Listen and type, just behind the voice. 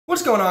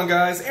What's going on,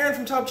 guys? Aaron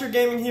from Top Tier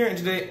Gaming here, and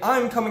today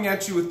I'm coming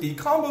at you with the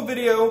combo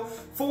video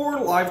for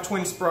live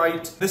Twin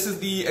Spright. This is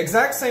the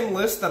exact same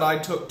list that I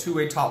took to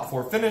a top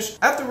 4 finish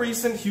at the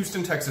recent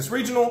Houston, Texas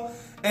Regional.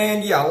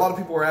 And yeah, a lot of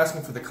people were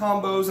asking for the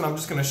combos, and I'm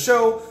just going to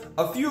show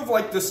a few of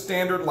like the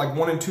standard like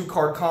 1 and 2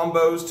 card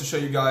combos to show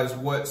you guys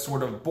what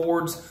sort of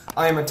boards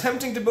I am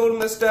attempting to build in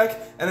this deck.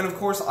 And then of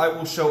course I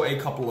will show a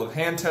couple of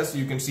hand tests so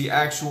you can see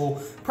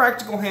actual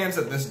practical hands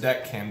that this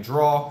deck can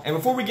draw. And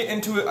before we get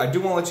into it, I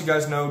do want to let you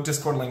guys know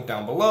Discord link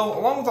down below,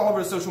 along with all of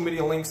our social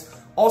media links.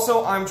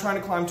 Also, I'm trying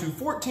to climb to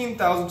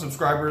 14,000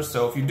 subscribers,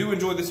 so if you do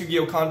enjoy this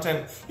Yu-Gi-Oh!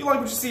 Content, you like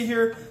what you see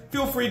here,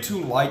 feel free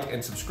to like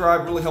and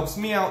subscribe. It really helps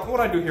me out and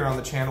what I do here on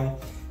the channel.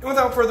 And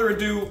without further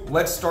ado,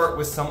 let's start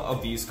with some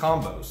of these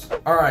combos.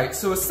 Alright,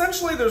 so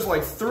essentially there's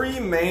like 3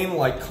 main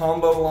like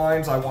combo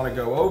lines I want to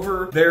go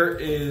over. There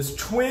is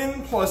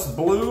Twin plus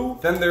Blue,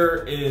 then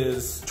there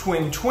is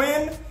Twin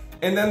Twin,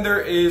 and then there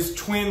is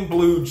Twin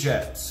Blue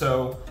Jet.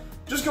 So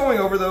just going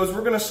over those,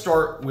 we're going to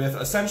start with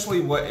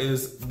essentially what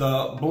is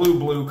the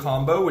Blue-Blue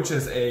combo, which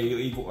is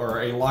a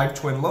live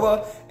Twin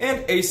Lilla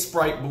and a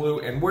Spright Blue,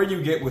 and where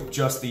you get with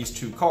just these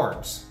 2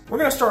 cards. We're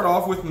going to start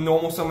off with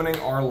normal summoning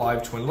our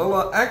live Twin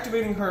Lilla,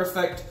 activating her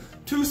effect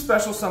to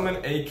special summon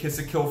a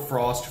Kiss-a-Kill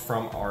Frost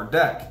from our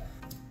deck.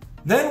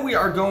 Then we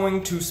are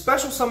going to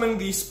special summon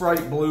the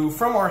Spright Blue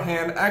from our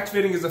hand,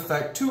 activating his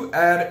effect to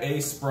add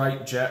a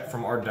Spright Jet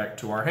from our deck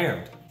to our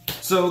hand.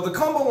 So the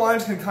combo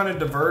lines can kind of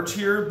diverge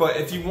here, but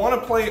if you want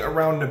to play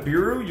around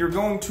Nibiru, you're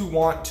going to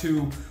want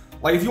to,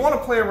 like if you want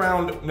to play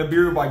around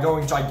Nibiru by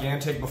going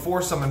Gigantic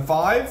before summon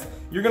 5,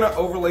 you're going to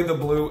overlay the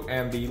blue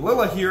and the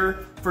Lilla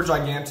here for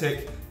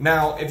Gigantic.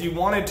 Now, if you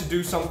wanted to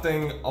do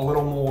something a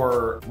little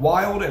more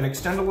wild and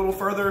extend a little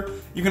further,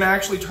 you can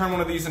actually turn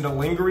one of these into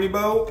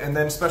Lingeribo and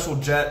then Special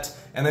Jet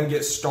and then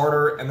get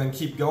Starter and then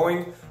keep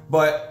going.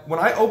 But when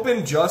I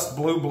open just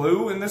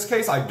Blue-Blue, in this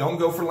case, I don't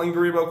go for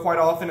Lingeribo quite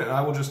often, and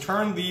I will just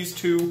turn these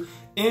 2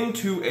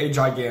 into a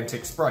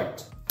Gigantic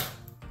Spright.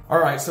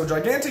 Alright, so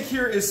Gigantic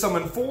here is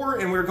summon 4,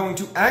 and we're going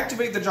to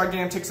activate the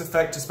Gigantic's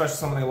effect to special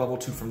summon a level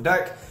 2 from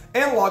deck,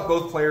 and lock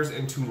both players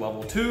into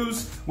level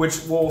 2s,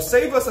 which will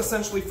save us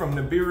essentially from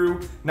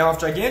Nibiru. Now, if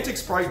Gigantic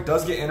Spright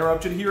does get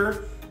interrupted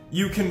here,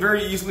 you can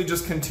very easily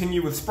just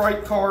continue with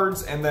Spright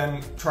cards and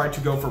then try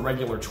to go for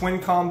regular Twin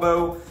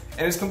combo,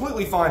 and it's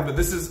completely fine, but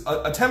this is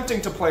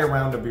attempting to play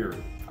around Nibiru.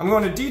 I'm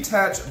going to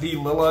detach the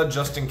Lilla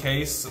just in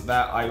case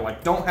that I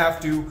don't have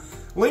to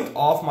link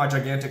off my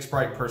Gigantic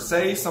Spright per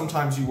se.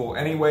 Sometimes you will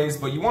anyways,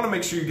 but you want to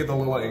make sure you get the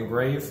Lilla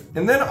engrave.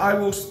 And then I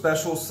will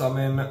special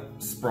summon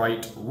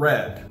Spright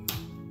Red.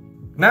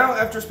 Now,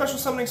 after special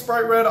summoning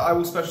Spright Red, I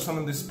will special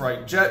summon the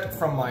Spright Jet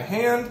from my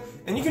hand,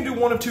 and you can do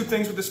one of 2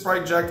 things with the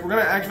Spright Jet. We're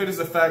going to activate his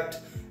effect,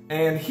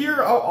 and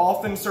here I'll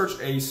often search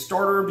a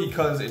starter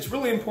because it's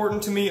really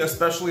important to me,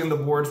 especially in the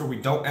boards where we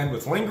don't end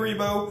with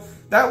Lingeribo,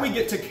 that we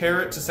get to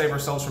carrot to save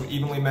ourselves from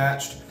evenly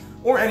matched,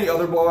 or any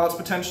other blowouts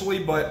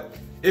potentially, but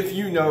if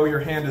you know your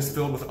hand is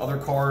filled with other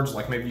cards,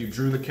 like maybe you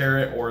drew the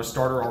carrot or a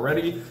starter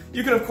already,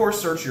 you can of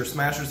course search your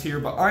smashers here,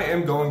 but I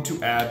am going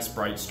to add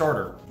Spright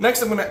Starter.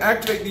 Next, I'm going to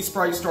activate the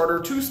Spright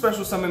Starter to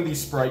special summon the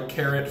Spright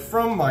Carrot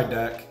from my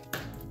deck.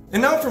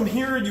 And now from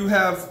here, you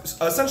have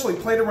essentially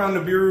played around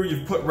Nibiru,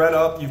 you've put red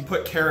up, you've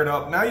put carrot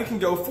up. Now you can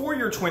go for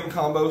your twin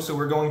combo, so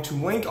we're going to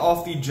link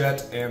off the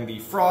Jet and the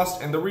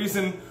Frost, and the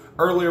reason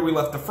earlier we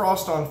left the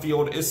Frost on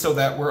field is so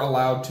that we're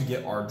allowed to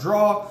get our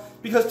draw,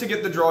 because to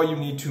get the draw you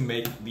need to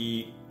make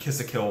the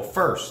Kiss-a-Kill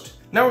first.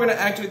 Now we're going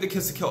to activate the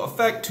Kiss-a-Kill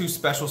effect to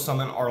special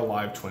summon our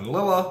live Twin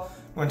Lilla.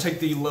 We're going to take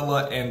the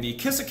Lilla and the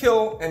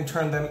Kiss-a-Kill and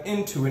turn them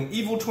into an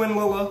Evil Twin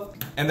Lilla.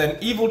 And then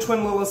Evil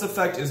Twin Lilla's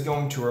effect is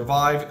going to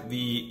revive the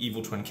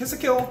Evil Twin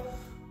Kiss-a-Kill.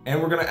 And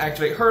we're going to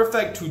activate her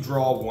effect to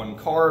draw 1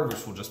 card,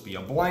 which will just be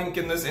a blank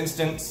in this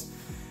instance.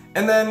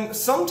 And then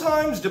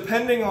sometimes,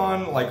 depending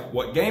on like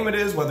what game it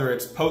is, whether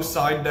it's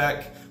post-side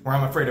deck, where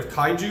I'm afraid of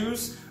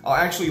kaijus, I'll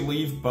actually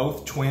leave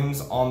both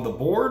twins on the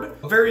board.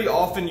 Very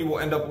often you will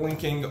end up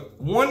linking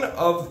one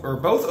of or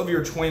both of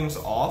your twins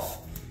off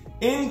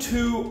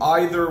into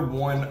either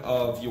one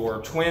of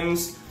your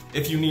twins.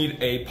 If you need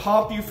a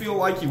pop, you feel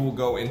like, you will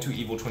go into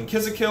Evil Twin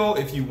Kiss-a-Kill.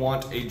 If you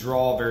want a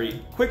draw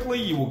very quickly,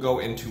 you will go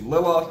into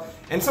Lilla.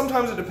 And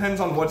sometimes it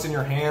depends on what's in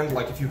your hand.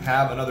 Like if you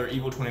have another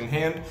Evil Twin in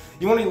hand,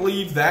 you want to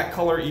leave that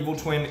color Evil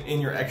Twin in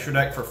your extra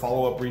deck for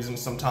follow-up reasons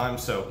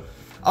sometimes. So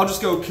I'll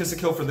just go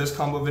Kiss-a-Kill for this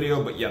combo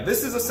video. But yeah,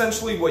 this is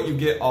essentially what you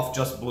get off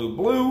just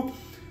Blue-Blue,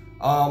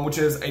 which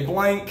is a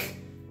blank,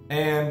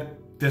 and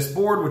this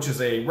board, which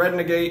is a red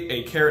negate,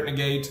 a carrot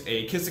negate,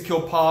 a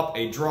Kiss-a-Kill pop,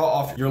 a draw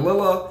off your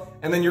Lilla,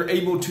 and then you're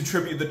able to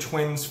tribute the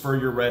twins for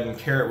your red and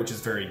carrot, which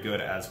is very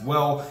good as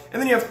well. And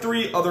then you have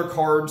 3 other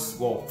cards,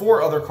 well,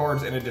 4 other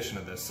cards in addition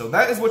to this. So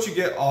that is what you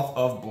get off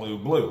of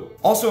Blue-Blue.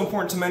 Also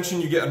important to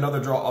mention, you get another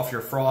draw off your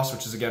Frost,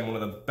 which is again one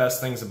of the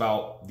best things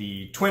about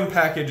the twin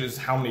package is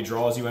how many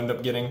draws you end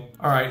up getting.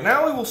 Alright,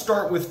 now we will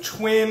start with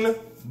Twin,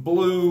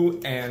 Blue,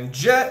 and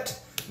Jet.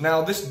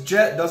 Now this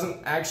Jet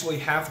doesn't actually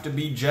have to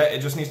be Jet,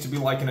 it just needs to be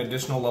like an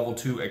additional level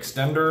 2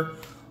 extender.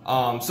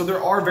 So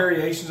there are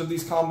variations of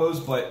these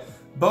combos, but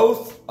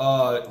both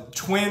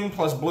Twin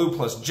plus Blue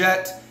plus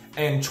Jet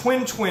and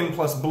Twin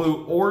plus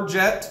Blue or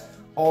Jet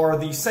are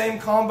the same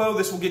combo.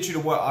 This will get you to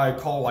what I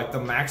call like the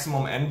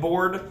maximum end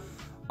board.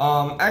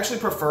 Actually,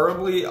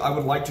 preferably, I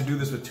would like to do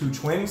this with 2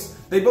 twins.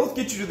 They both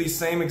get you to the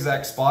same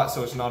exact spot,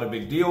 so it's not a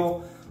big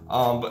deal.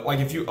 But like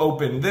if you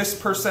open this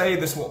per se,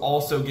 this will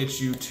also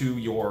get you to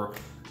your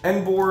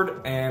end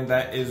board, and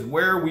that is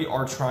where we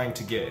are trying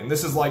to get. And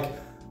this is like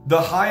the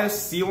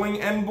highest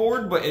ceiling end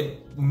board, but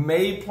it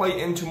may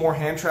play into more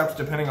hand traps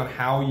depending on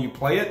how you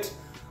play it.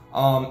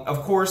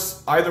 Of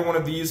course, either one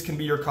of these can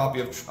be your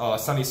copy of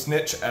Sunny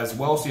Snitch as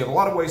well, so you have a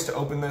lot of ways to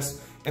open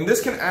this. And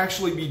this can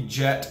actually be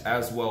Jet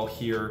as well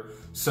here.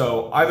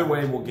 So either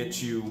way will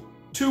get you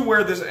to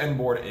where this end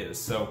board is.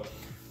 So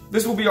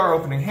this will be our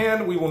opening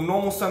hand. We will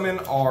normal summon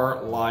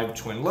our live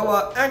Twin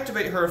Lilla,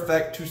 activate her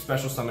effect to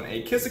special summon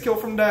a Kiss-a-Kill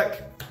from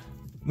deck.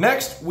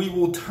 Next, we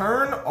will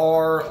turn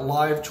our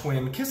live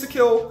Twin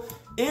Kiss-a-Kill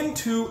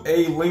into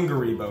a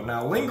Lingeribo.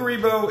 Now,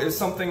 Lingeribo is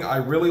something I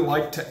really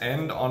like to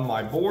end on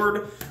my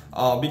board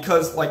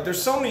because like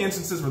there's so many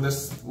instances where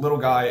this little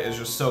guy is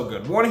just so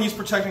good. One, he's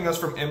protecting us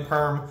from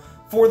Imperm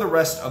for the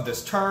rest of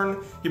this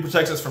turn. He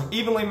protects us from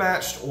evenly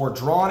matched or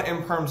drawn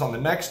Imperms on the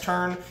next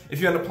turn. If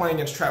you end up playing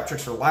against Trap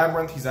Tricks or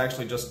Labyrinth, he's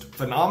actually just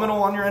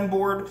phenomenal on your end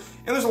board,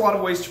 and there's a lot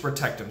of ways to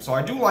protect him. So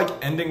I do like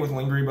ending with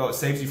Lingeribo. It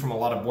saves you from a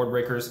lot of board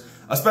breakers,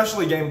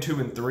 especially game 2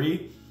 and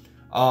 3.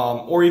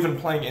 Or even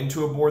playing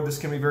into a board, this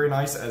can be very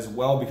nice as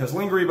well because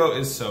Lingeribo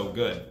is so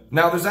good.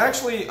 Now there's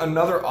actually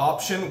another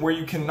option where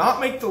you cannot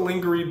make the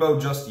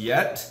Lingeribo just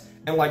yet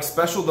and like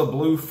special the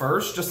blue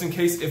first, just in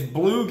case if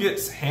blue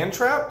gets hand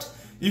trapped,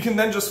 you can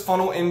then just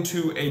funnel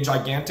into a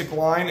gigantic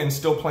line and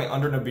still play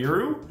under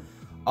Nibiru.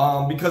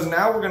 Because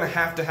now we're gonna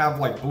have to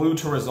have like blue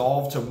to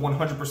resolve to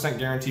 100%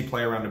 guarantee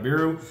play around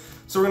Nibiru.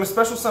 So we're gonna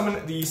special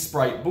summon the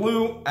Sprite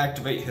Blue,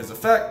 activate his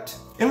effect,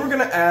 and we're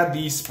gonna add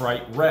the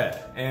Sprite Red.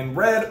 And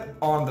Red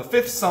on the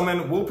 5th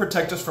summon will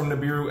protect us from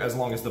Nibiru as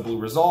long as the blue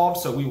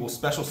resolves, so we will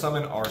special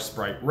summon our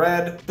Sprite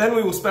Red. Then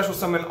we will special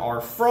summon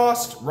our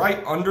Frost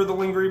right under the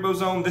Lingeribo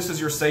zone. This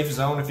is your safe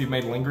zone if you've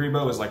made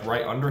Lingeribo, is like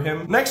right under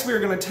him. Next we are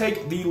gonna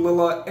take the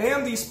Lilla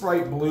and the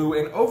Sprite Blue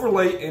and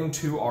overlay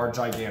into our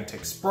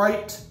Gigantic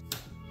Sprite.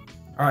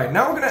 Alright,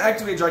 now we're going to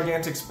activate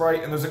Gigantic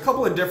Spright, and there's a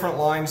couple of different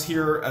lines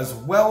here as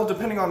well,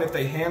 depending on if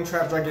they hand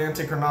trap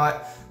Gigantic or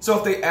not. So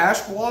if they Ash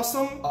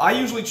Blossom, I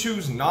usually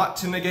choose not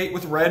to negate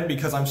with red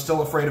because I'm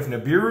still afraid of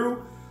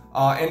Nibiru.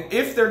 And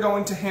if they're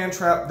going to hand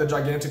trap the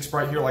Gigantic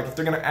Spright here, like if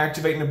they're going to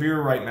activate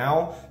Nibiru right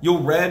now,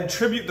 you'll red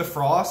Tribute the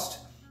Frost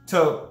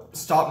to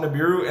stop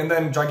Nibiru, and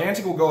then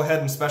Gigantic will go ahead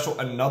and special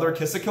another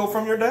Kiss-a-Kill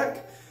from your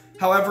deck.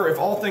 However, if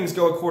all things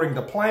go according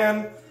to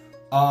plan,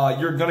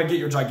 you're gonna get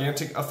your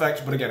Gigantic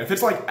effect, but again, if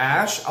it's like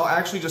Ash, I'll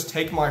actually just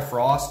take my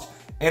Frost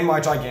and my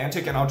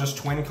Gigantic and I'll just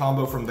twin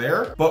combo from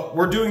there. But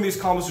we're doing these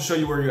combos to show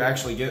you where you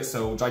actually get,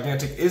 so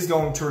Gigantic is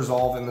going to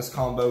resolve in this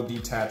combo,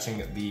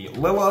 detaching the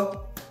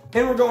Lilla.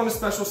 And we're going to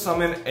special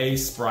summon a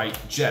Sprite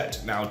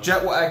Jet. Now,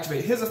 Jet will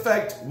activate his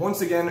effect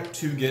once again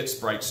to get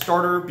Sprite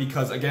Starter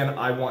because, again,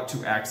 I want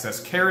to access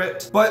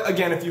Carrot. But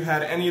again, if you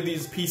had any of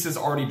these pieces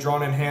already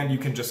drawn in hand, you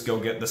can just go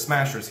get the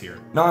Smashers here.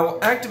 Now, I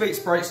will activate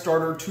Sprite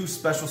Starter to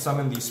special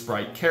summon the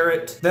Sprite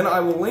Carrot. Then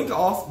I will link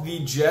off the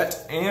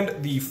Jet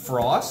and the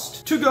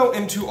Frost to go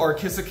into our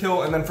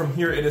Kiss-a-Kill, and then from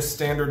here it is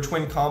standard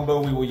twin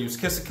combo. We will use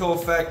Kiss-a-Kill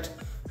effect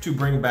to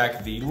bring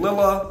back the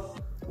Lilla,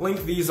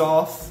 link these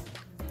off,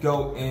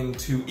 go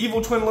into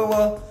Evil Twin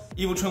Lilla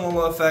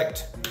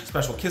effect,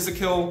 special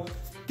Kiss-a-Kill,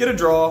 get a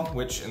draw,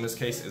 which in this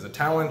case is a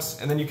talent,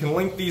 and then you can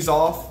link these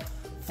off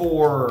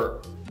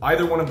for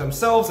either one of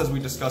themselves, as we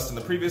discussed in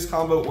the previous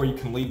combo, or you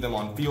can leave them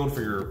on field for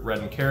your red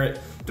and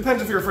carrot.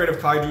 Depends if you're afraid of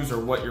kaijus or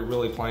what you're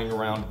really playing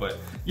around, but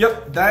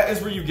yep, that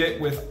is where you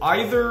get with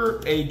either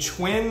a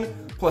twin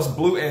plus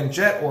blue and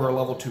jet or a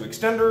level 2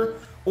 extender,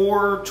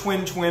 or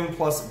twin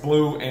plus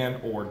blue and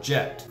or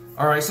jet.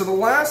 Alright, so the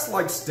last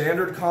like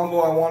standard combo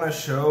I want to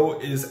show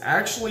is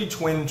actually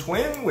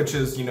twin, which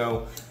is, you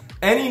know,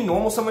 any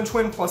normal summon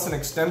twin plus an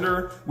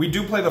extender. We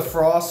do play the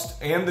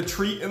Frost and the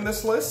Treat in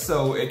this list,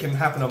 so it can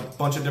happen a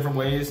bunch of different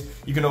ways.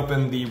 You can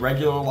open the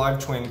regular live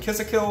twin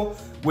Kiss-a-Kill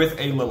with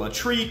a Lilla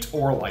Treat,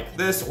 or like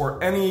this,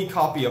 or any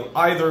copy of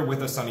either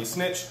with a Sunny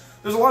Snitch.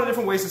 There's a lot of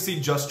different ways to see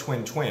just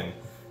twin.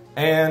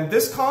 And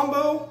this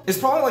combo is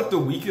probably like the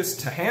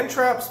weakest to hand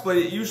traps, but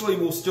it usually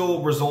will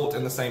still result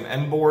in the same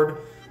end board.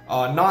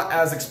 Not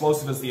as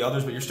explosive as the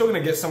others, but you're still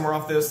going to get somewhere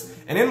off this.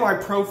 And in my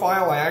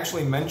profile, I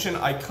actually mentioned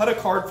I cut a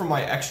card from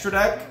my extra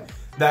deck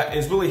that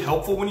is really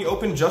helpful when you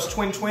open just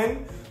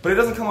twin, but it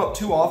doesn't come up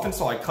too often,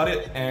 so I cut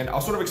it, and I'll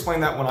sort of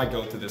explain that when I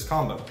go through this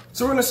combo.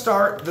 So we're going to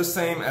start the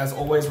same as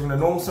always. We're going to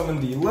normal summon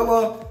the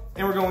Lilla,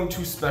 and we're going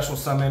to special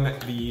summon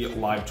the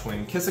live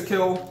twin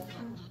Kiss-a-Kill.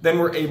 Then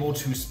we're able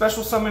to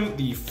special summon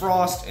the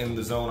Frost in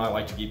the zone I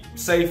like to keep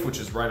safe, which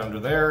is right under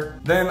there.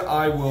 Then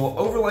I will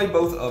overlay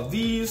both of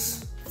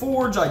these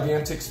for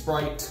Gigantic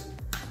Spright.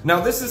 Now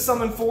this is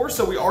summon 4,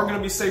 so we are going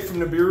to be safe from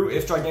Nibiru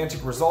if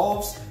Gigantic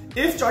resolves.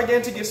 If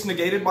Gigantic gets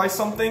negated by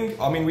something,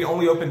 I mean, we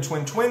only open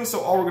Twin, so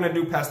all we're going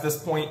to do past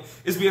this point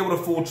is be able to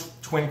full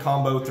Twin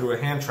combo through a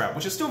hand trap,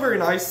 which is still very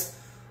nice.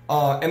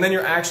 And then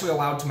you're actually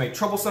allowed to make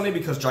Trouble Sunny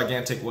because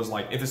Gigantic was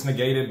like, if it's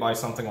negated by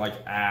something like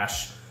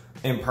Ash,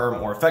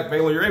 Imperm, or Effect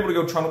Veiler, you're able to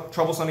go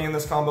Trouble Sunny in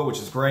this combo, which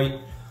is great.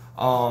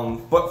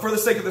 But for the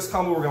sake of this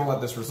combo, we're going to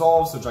let this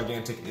resolve, so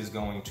Gigantic is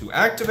going to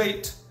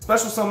activate.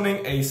 Special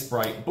summoning a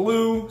Spright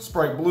Blue.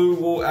 Spright Blue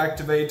will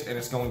activate, and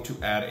it's going to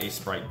add a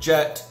Spright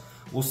Jet.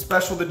 We'll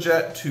special the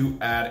Jet to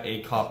add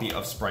a copy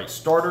of Spright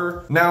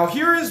Starter. Now,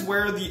 here is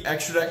where the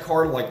extra deck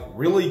card like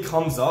really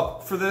comes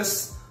up for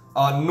this.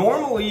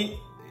 Normally,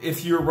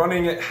 if you're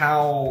running it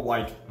how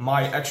like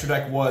my extra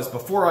deck was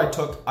before I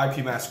took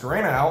IP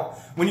Masquerena out,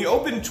 when you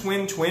open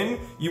Twin,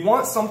 you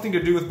want something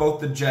to do with both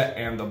the Jet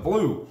and the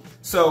Blue.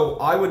 So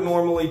I would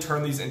normally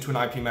turn these into an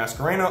IP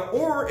Masquerena,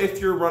 or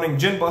if you're running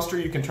Gin Buster,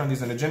 you can turn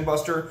these into Gin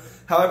Buster.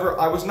 However,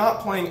 I was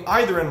not playing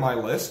either in my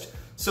list,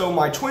 so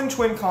my Twin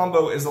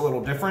combo is a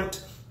little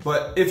different.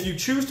 But if you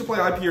choose to play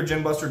IP or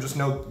Gin Buster, just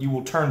know you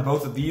will turn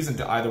both of these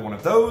into either one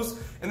of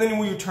those, and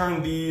then you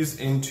turn these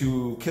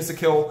into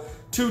Kiss-a-Kill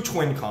to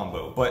Twin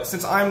combo. But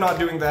since I'm not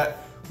doing that,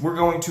 we're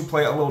going to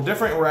play a little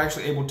different. We're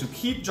actually able to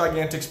keep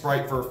Gigantic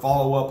Spright for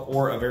follow-up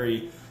or a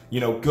very,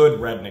 good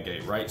red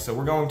negate, right? So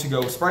we're going to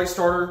go Spright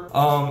Starter.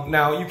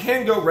 Now, you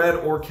can go red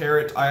or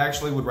carrot. I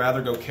actually would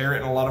rather go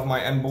carrot in a lot of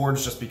my end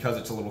boards just because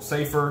it's a little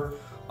safer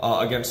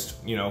against,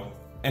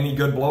 any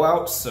good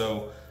blowouts.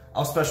 So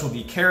I'll special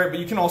the carrot, but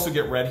you can also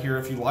get red here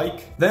if you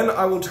like. Then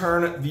I will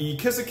turn the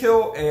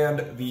Kiss-a-Kill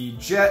and the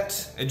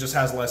Jet. It just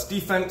has less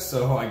defense,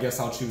 so I guess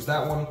I'll choose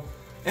that one.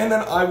 And then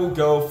I will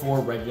go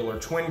for regular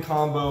Twin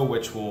combo,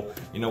 which will,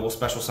 we'll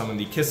special summon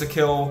the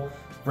Kiss-a-Kill,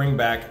 bring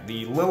back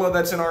the Lilla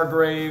that's in our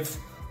grave,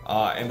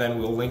 and then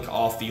we'll link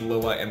off the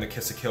Lilla and the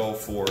Kiss-a-Kill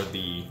for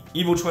the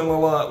Evil Twin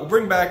Lilla. We'll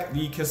bring back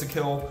the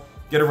Kiss-a-Kill,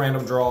 get a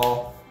random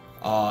draw,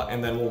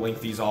 and then we'll link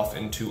these off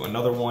into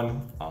another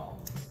one.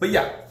 But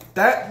yeah,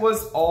 that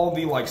was all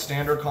the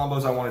standard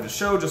combos I wanted to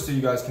show, just so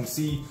you guys can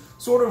see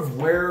sort of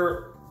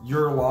where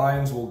your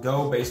lines will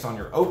go based on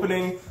your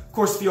opening. Of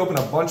course, if you open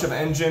a bunch of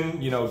engine,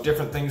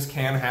 different things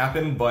can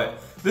happen, but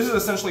this is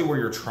essentially where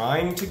you're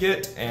trying to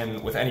get,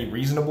 and with any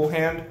reasonable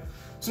hand.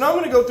 So now I'm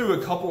going to go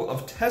through a couple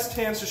of test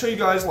hands to show you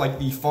guys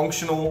the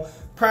functional,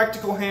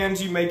 practical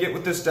hands you may get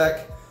with this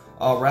deck,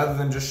 rather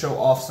than just show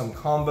off some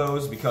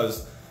combos,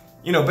 because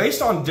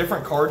based on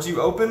different cards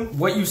you open,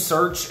 what you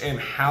search and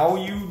how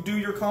you do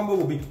your combo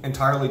will be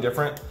entirely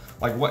different,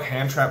 like what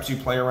hand traps you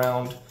play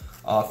around,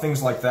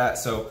 things like that.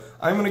 So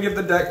I'm going to give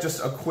the deck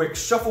just a quick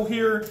shuffle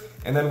here,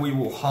 and then we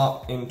will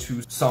hop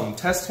into some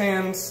test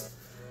hands.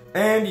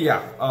 And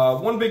yeah,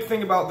 one big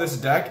thing about this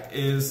deck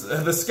is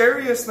the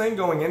scariest thing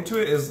going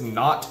into it is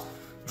not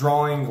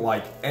drawing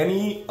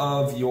any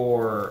of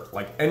your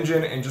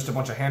engine and just a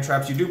bunch of hand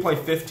traps. You do play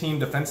 15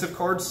 defensive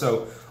cards,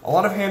 so a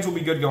lot of hands will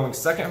be good going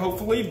second,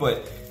 hopefully,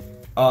 but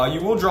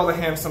you will draw the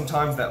hands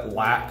sometimes that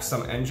lack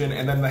some engine,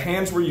 and then the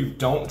hands where you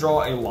don't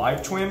draw a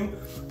live twin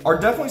are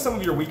definitely some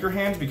of your weaker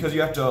hands because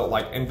you have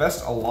to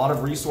invest a lot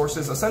of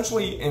resources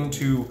essentially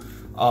into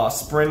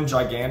Sprin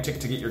Gigantic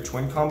to get your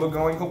twin combo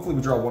going. Hopefully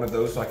we draw one of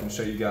those so I can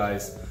show you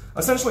guys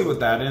essentially what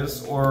that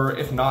is, or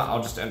if not,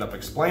 I'll just end up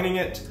explaining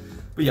it.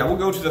 But yeah, we'll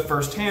go to the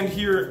first hand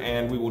here,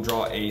 and we will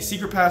draw a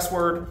Secret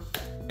Password,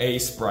 a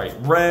Spright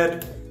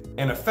Red,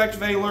 an Effect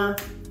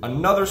Veiler,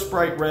 another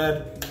Spright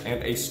Red,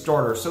 and a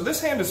Starter. So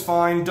this hand is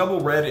fine. Double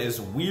red is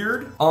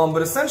weird,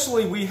 but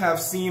essentially we have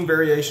seen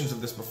variations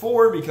of this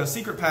before because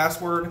Secret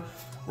Password,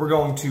 we're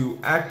going to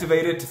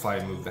activate it. If I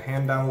move the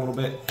hand down a little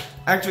bit,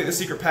 activate the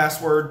Secret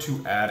Password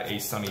to add a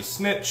Sunny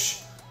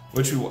Snitch,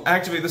 which we will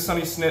activate the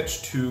Sunny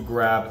Snitch to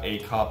grab a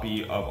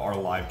copy of our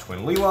live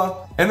twin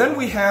Lila. And then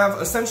we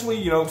have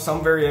essentially,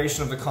 some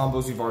variation of the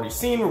combos we've already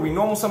seen where we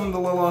normal summon the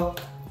Lila,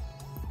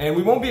 and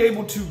we won't be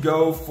able to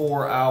go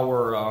for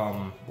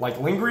our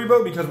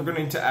Lingeribo because we're going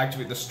to need to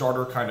activate the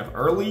starter kind of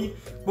early.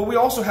 But we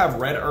also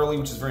have red early,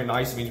 which is very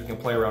nice. It means we can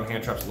play around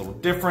hand traps a little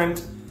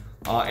different.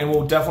 And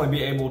we'll definitely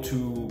be able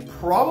to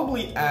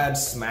probably add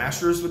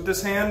smashers with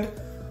this hand.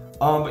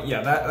 But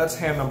yeah, that's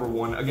hand number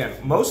one. Again,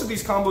 most of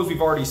these combos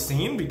we've already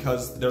seen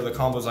because they're the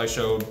combos I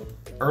showed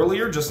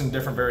earlier, just in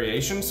different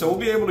variations. So we'll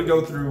be able to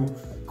go through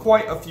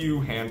quite a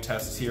few hand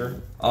tests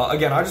here.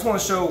 Again, I just want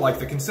to show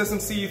the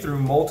consistency through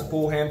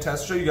multiple hand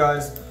tests, show you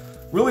guys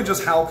really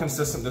just how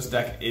consistent this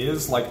deck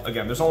is.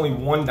 Again, there's only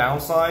one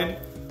downside,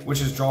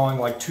 which is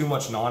drawing too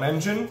much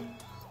non-engine.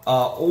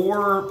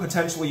 Or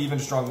potentially even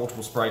just drawing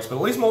multiple sprites, but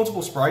at least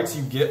multiple sprites,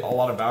 you get a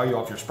lot of value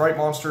off your sprite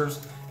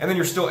monsters, and then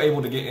you're still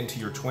able to get into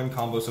your twin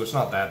combo, so it's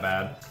not that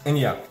bad. And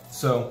yeah,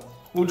 so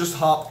we'll just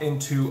hop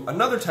into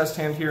another test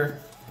hand here,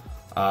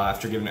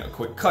 after giving it a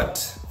quick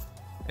cut,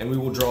 and we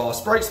will draw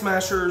Spright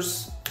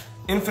Smashers,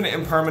 Infinite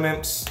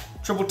Impermanence,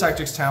 Triple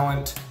Tactics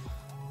Talent,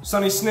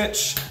 Sunny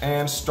Snitch,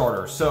 and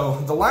Starter. So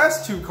the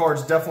last two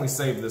cards definitely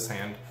saved this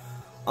hand.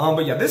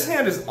 But yeah, this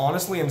hand is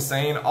honestly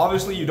insane.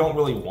 Obviously, you don't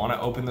really want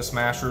to open the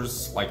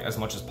Smashers as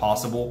much as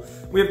possible.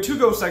 We have two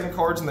Go Second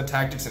cards in the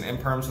Tactics and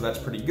Imperm, so that's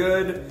pretty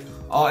good.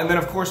 And then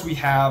of course we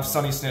have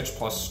Sunny Snitch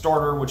plus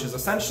starter, which is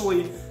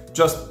essentially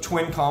just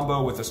twin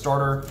combo with a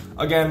starter.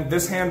 Again,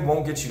 this hand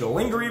won't get you to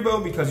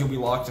Lingeribo because you'll be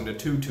locked into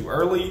 2 too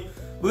early.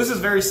 But this is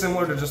very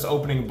similar to just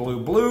opening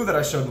blue that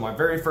I showed in my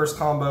very first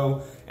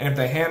combo. And if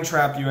they hand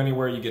trap you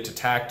anywhere, you get to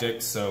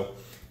tactics. So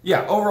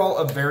yeah, overall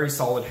a very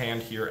solid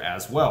hand here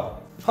as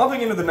well.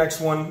 Hopping into the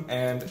next one,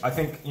 and I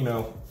think, you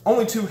know,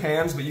 only 2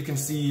 hands, but you can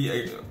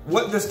see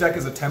what this deck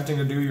is attempting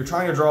to do. You're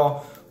trying to draw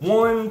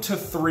 1 to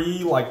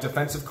 3 like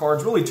defensive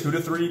cards, really 2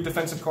 to 3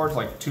 defensive cards,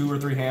 like 2 or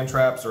 3 hand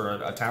traps or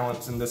a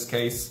talents in this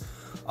case,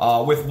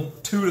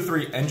 with 2 to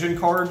 3 engine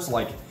cards,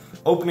 like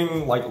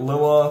opening like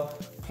Lilla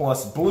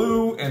plus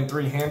blue and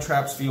 3 hand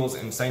traps feels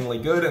insanely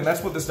good, and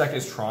that's what this deck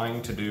is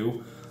trying to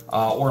do.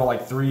 Or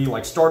like 3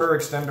 like starter,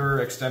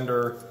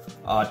 extender,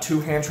 2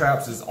 hand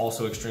traps is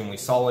also extremely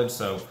solid.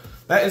 So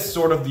that is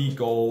sort of the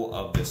goal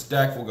of this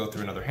deck. We'll go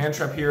through another hand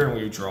trap here, and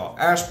we draw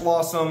Ash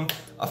Blossom,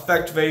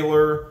 Effect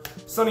Veiler,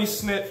 Sunny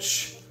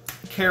Snitch,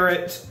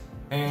 Carrot,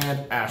 and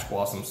Ash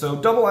Blossom. So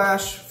double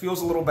Ash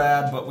feels a little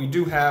bad, but we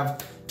do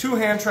have 2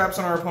 hand traps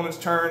on our opponent's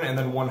turn, and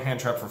then 1 hand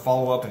trap for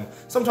follow-up, and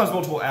sometimes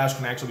multiple Ash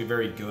can actually be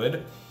very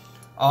good.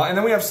 And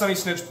then we have Sunny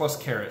Snitch plus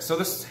Carrot. So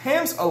this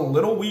hand's a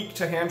little weak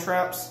to hand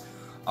traps.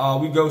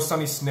 We go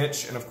Sunny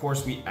Snitch, and of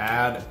course we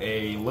add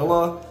a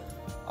Lilla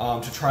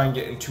to try and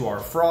get into our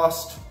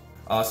Frost.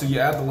 So you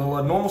add the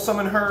Lilla, normal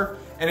summon her,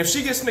 and if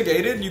she gets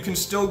negated, you can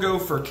still go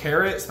for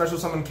Carrot, special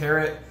summon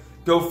Carrot,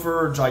 go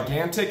for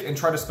Gigantic, and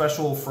try to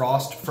special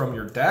Frost from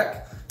your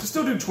deck to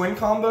still do twin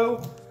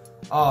combo.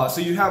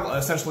 So you have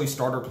essentially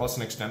starter plus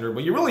an extender,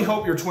 but you really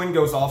hope your twin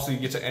goes off so you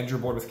get to end your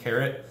board with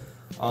Carrot.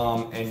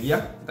 And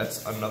yeah,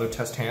 that's another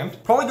test hand.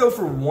 Probably go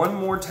for 1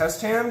 more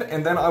test hand,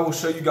 and then I will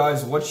show you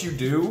guys what you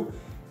do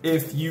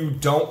if you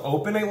don't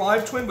open a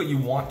live twin, but you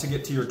want to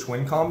get to your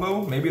twin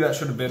combo. Maybe that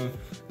should have been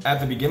at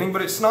the beginning,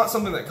 but it's not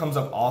something that comes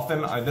up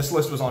often. This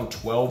list was on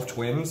 12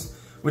 twins,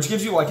 which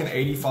gives you like an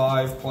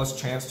 85 plus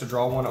chance to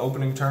draw 1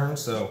 opening turn.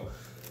 So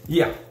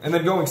yeah, and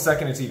then going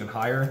second, it's even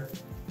higher.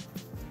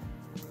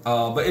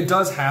 But it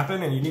does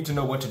happen, and you need to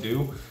know what to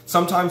do.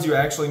 Sometimes you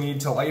actually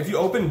need to, like, if you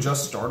open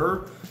just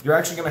starter, you're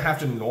actually going to have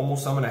to normal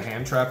summon a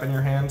hand trap in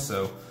your hand,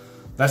 so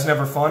that's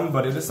never fun,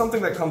 but it is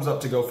something that comes up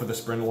to go for the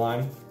sprint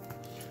line.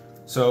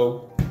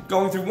 So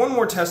going through 1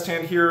 more test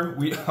hand here,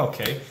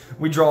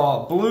 we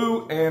draw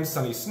blue and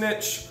Sunny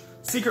Snitch,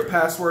 secret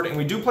password, and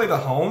we do play the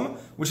home,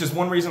 which is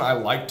one reason I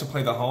like to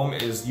play the home,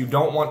 is you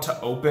don't want to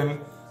open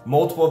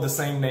multiple of the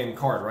same name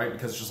card, right?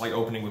 Because it's just like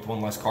opening with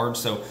 1 less card.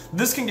 So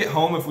this can get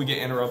home if we get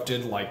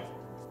interrupted, like,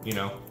 you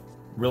know,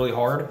 really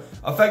hard.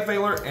 Effect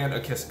Veiler and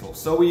a Kissikill.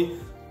 So we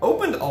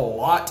opened a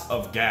lot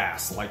of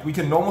gas. Like, we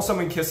can normal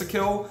summon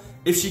Kissikill.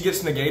 If she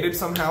gets negated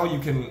somehow, you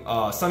can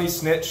Sunny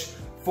Snitch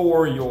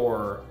for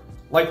your,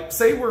 like,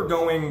 say we're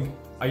going,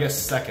 I guess,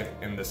 second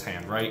in this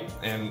hand, right?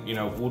 And, you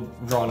know, we'll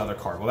draw another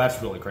card. Well,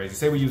 that's really crazy.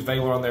 Say we use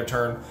Veiler on their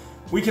turn.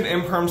 We can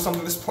imperm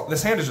something.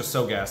 This hand is just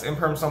so gas.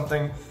 Imperm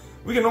something.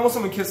 We can normal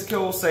summon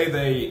Kissikill, say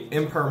they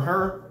imperm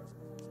her.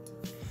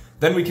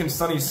 Then we can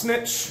Sunny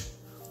Snitch.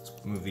 Let's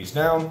move these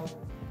down.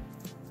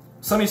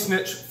 Sunny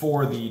Snitch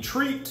for the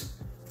treat.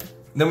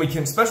 Then we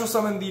can special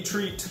summon the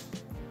treat.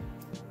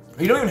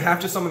 You don't even have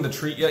to summon the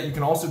treat yet. You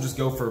can also just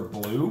go for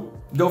blue.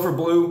 Go for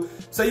blue.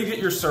 Say you get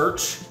your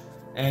search,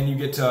 and you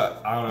get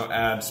to, I don't know,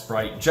 add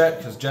Sprite Jet,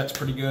 because Jet's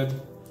pretty good.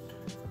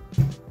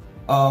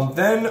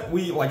 Then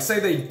we, like, say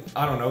they,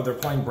 I don't know, they're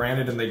playing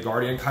Branded and they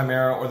Guardian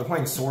Chimera, or they're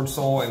playing Sword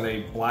Soul and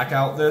they black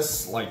out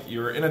this, like,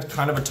 you're in a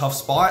kind of a tough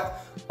spot.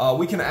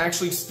 We can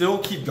actually still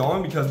keep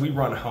going because we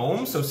run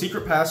home. So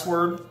secret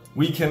password,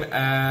 we can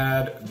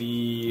add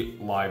the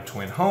live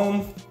twin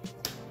home.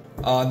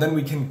 Then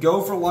we can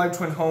go for live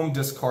twin home,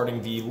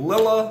 discarding the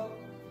Lilla.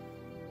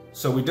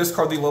 So we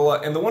discard the Lilla,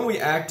 and the one we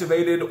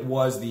activated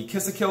was the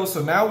Kissikill.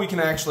 So now we can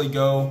actually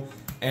go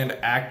and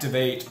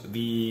activate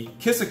the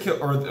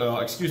Kissikill,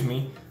 or excuse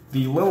me,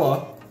 the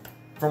Lilla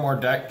from our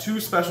deck to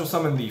special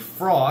summon the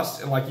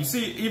Frost. And like you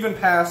see, even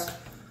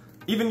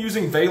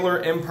using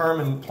Veiler,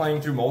 Imperm, and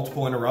playing through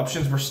multiple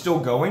interruptions, we're still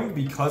going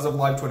because of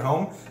live twin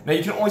home. Now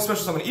you can only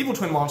special summon evil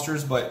twin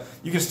monsters, but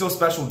you can still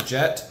special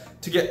Jet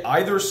to get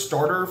either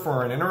starter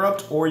for an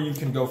interrupt, or you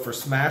can go for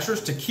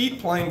smashers to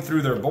keep playing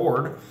through their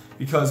board,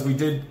 because we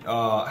did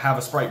have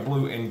a Sprite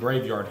Blue in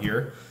Graveyard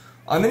here.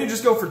 And then you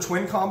just go for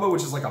twin combo,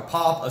 which is like a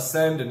pop,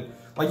 ascend, and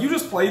like you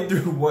just played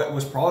through what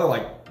was probably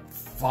like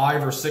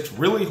 5 or 6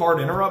 really hard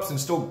interrupts and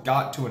still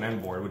got to an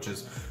end board, which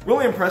is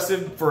really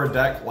impressive for a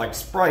deck like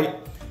Sprite,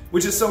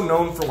 which is so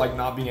known for like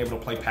not being able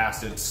to play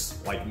past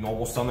its like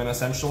normal summon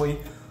essentially.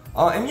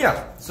 And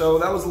yeah, so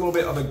that was a little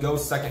bit of a go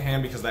second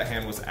hand because that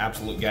hand was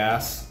absolute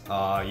gas.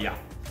 Yeah.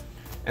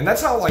 And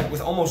that's how, like,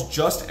 with almost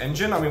just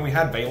engine, I mean, we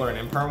had Veiler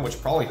and Imperm,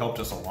 which probably helped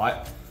us a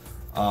lot.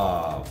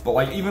 But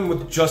like, even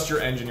with just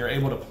your engine, you're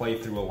able to play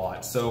through a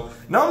lot. So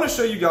now I'm going to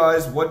show you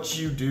guys what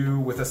you do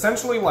with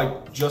essentially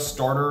like just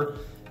starter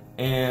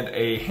and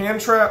a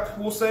hand trap,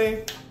 we'll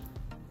say.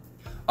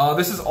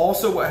 This is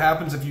also what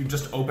happens if you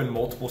just open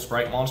multiple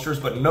Sprite monsters,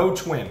 but no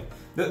twin.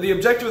 The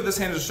objective of this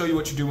hand is to show you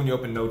what you do when you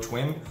open no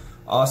twin.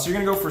 So you're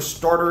gonna go for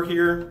starter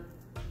here.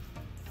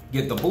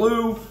 Get the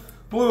blue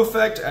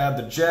effect, add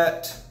the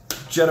jet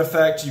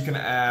effect. You can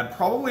add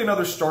probably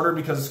another starter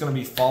because it's gonna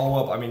be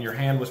follow-up. I mean, your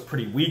hand was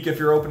pretty weak if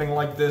you're opening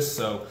like this,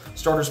 so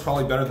starter's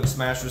probably better than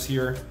smashers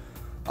here.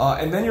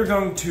 And then you're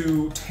going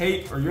to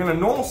you're gonna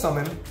normal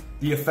summon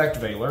the effect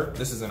Veiler.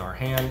 This is in our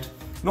hand.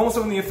 Normal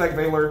summon the effect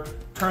Veiler,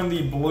 turn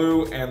the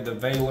blue and the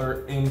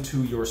Veiler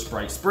into your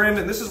Sprite Sprint.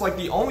 And this is like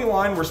the only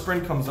line where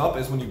Sprint comes up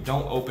is when you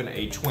don't open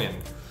a twin.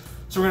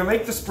 So we're gonna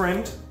make the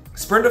Sprint.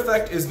 Sprint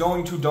effect is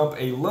going to dump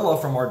a Lilla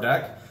from our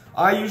deck.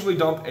 I usually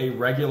dump a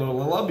regular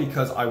Lilla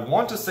because I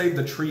want to save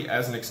the tree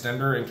as an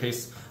extender in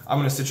case I'm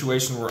in a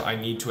situation where I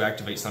need to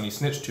activate Sunny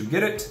Snitch to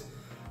get it.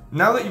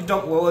 Now that you've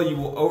dumped Lilla, you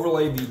will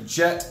overlay the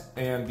jet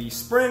and the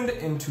Sprint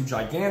into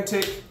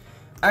Gigantic.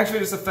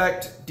 Activate this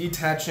effect,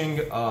 detaching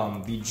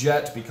the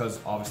jet because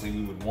obviously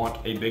we would want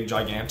a big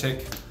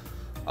Gigantic.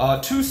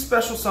 To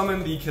special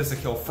summon the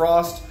Kiss-a-Kill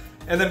Frost,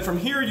 and then from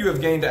here you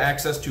have gained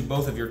access to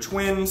both of your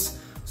twins.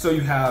 So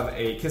you have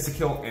a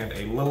Kiss-a-Kill and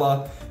a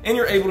Lilla, and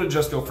you're able to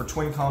just go for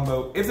twin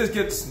combo. If this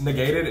gets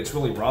negated, it's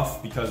really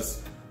rough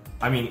because,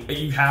 I mean,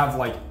 you have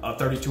like a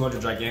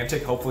 3200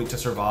 Gigantic, hopefully to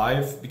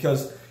survive,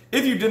 because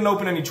if you didn't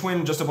open any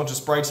twin, just a bunch of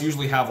sprites, you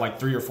usually have like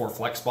 3 or 4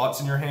 flex spots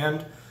in your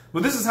hand.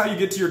 But this is how you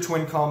get to your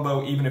twin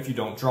combo even if you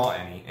don't draw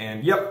any.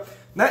 And yep,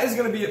 that is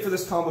going to be it for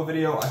this combo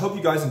video. I hope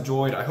you guys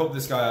enjoyed. I hope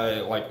this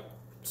guy like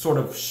sort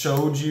of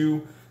showed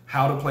you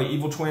how to play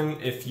Evil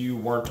Twin if you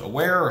weren't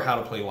aware, or how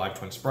to play Live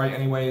Twin Spright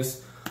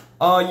anyways.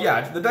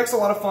 Yeah, the deck's a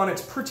lot of fun.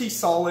 It's pretty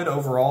solid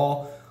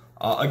overall.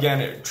 Again,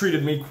 it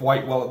treated me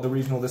quite well at the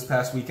regional this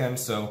past weekend,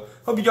 so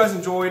hope you guys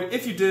enjoyed.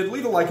 If you did,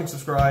 leave a like and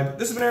subscribe.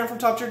 This has been Aaron from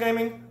Top Tier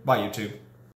Gaming. Bye, YouTube.